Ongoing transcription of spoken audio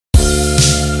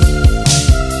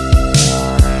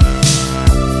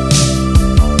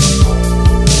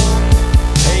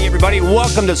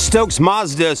Welcome to Stokes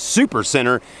Mazda Super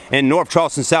Center in North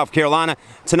Charleston, South Carolina.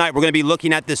 Tonight we're going to be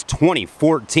looking at this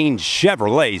 2014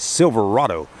 Chevrolet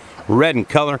Silverado, red in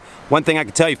color. One thing I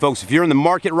can tell you folks, if you're in the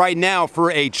market right now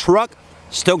for a truck,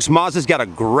 Stokes Mazda's got a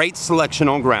great selection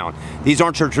on ground. These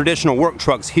aren't your traditional work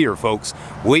trucks here, folks.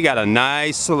 We got a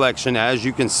nice selection, as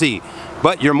you can see.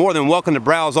 But you're more than welcome to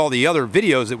browse all the other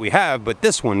videos that we have, but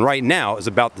this one right now is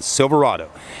about the Silverado.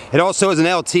 It also is an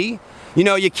LT. You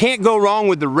know, you can't go wrong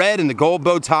with the red and the gold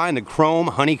bow tie and the chrome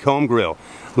honeycomb grille.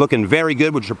 Looking very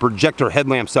good with your projector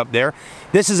headlamps up there.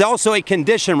 This is also a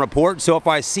condition report, so if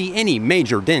I see any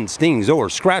major dents, stings, or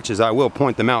scratches, I will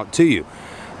point them out to you.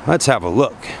 Let's have a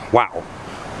look. Wow.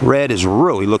 Red is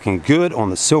really looking good on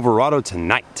the Silverado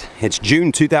tonight. It's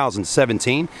June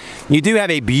 2017. You do have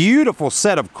a beautiful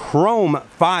set of chrome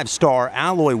 5-star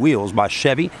alloy wheels by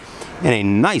Chevy and a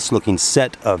nice looking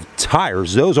set of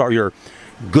tires. Those are your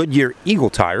Goodyear Eagle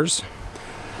tires.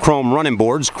 Chrome running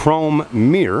boards, chrome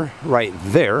mirror right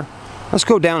there. Let's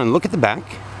go down and look at the back.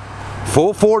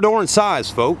 Full 4-door in size,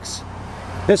 folks.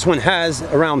 This one has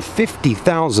around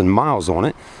 50,000 miles on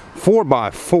it.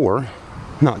 4x4,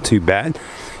 not too bad.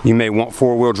 You may want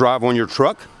 4-wheel drive on your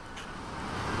truck.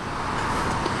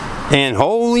 And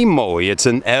holy moly, it's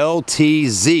an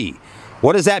LTZ.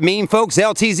 What does that mean, folks?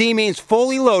 LTZ means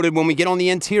fully loaded when we get on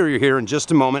the interior here in just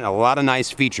a moment. A lot of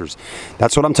nice features.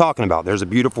 That's what I'm talking about. There's a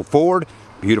beautiful Ford,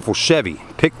 beautiful Chevy.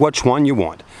 Pick which one you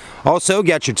want. Also,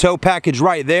 got your tow package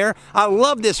right there. I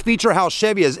love this feature, how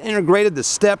Chevy has integrated the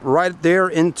step right there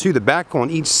into the back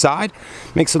on each side.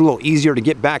 Makes it a little easier to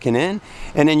get back and in.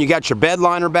 And then you got your bed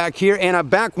liner back here and a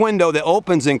back window that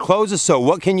opens and closes. So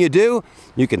what can you do?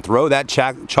 You can throw that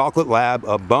chocolate lab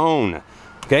a bone.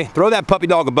 Okay, throw that puppy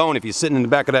dog a bone if you're sitting in the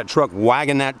back of that truck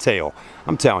wagging that tail.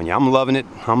 I'm telling you, I'm loving it,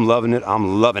 I'm loving it,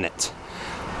 I'm loving it.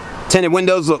 Tinted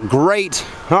windows look great.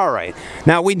 All right,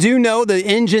 now we do know the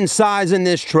engine size in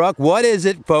this truck. What is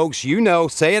it, folks? You know,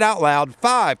 say it out loud.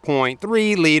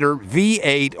 5.3 liter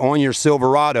V8 on your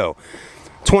Silverado.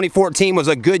 2014 was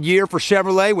a good year for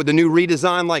Chevrolet with the new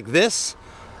redesign like this.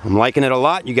 I'm liking it a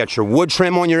lot. You got your wood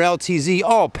trim on your LTZ,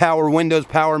 all power windows,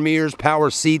 power mirrors,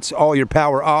 power seats, all your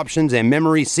power options and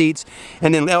memory seats.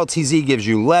 And then LTZ gives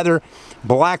you leather,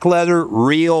 black leather,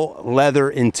 real leather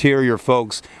interior,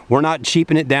 folks. We're not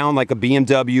cheaping it down like a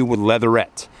BMW with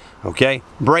leatherette. Okay,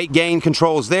 brake gain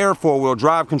controls there, 4-wheel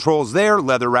drive controls there,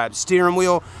 leather wrapped steering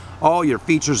wheel. All your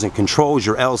features and controls,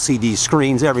 your LCD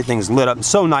screens, everything's lit up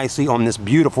so nicely on this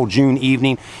beautiful June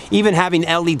evening. Even having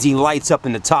LED lights up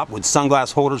in the top with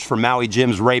sunglass holders for Maui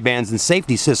Jims, Ray-Bans, and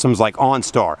safety systems like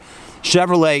OnStar.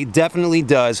 Chevrolet definitely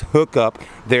does hook up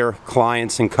their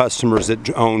clients and customers that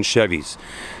own Chevys.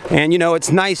 And you know,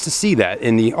 it's nice to see that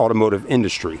in the automotive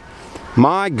industry.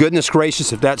 My goodness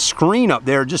gracious, if that screen up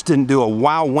there just didn't do a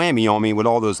wow whammy on me with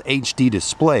all those HD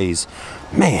displays,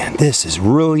 man, this is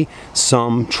really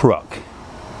some truck.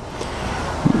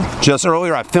 Just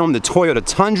earlier I filmed the Toyota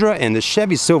Tundra, and the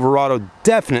Chevy Silverado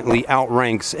definitely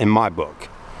outranks in my book.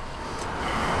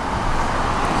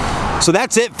 So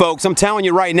that's it, folks. I'm telling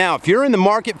you right now, if you're in the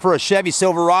market for a Chevy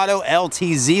Silverado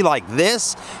LTZ like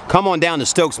this, come on down to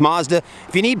Stokes Mazda.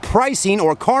 If you need pricing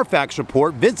or Carfax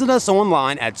report, visit us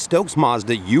online at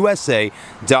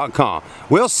stokesmazdausa.com.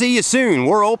 We'll see you soon.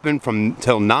 We're open from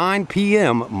till 9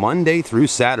 p.m. Monday through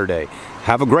Saturday.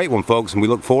 Have a great one, folks, and we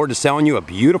look forward to selling you a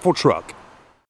beautiful truck.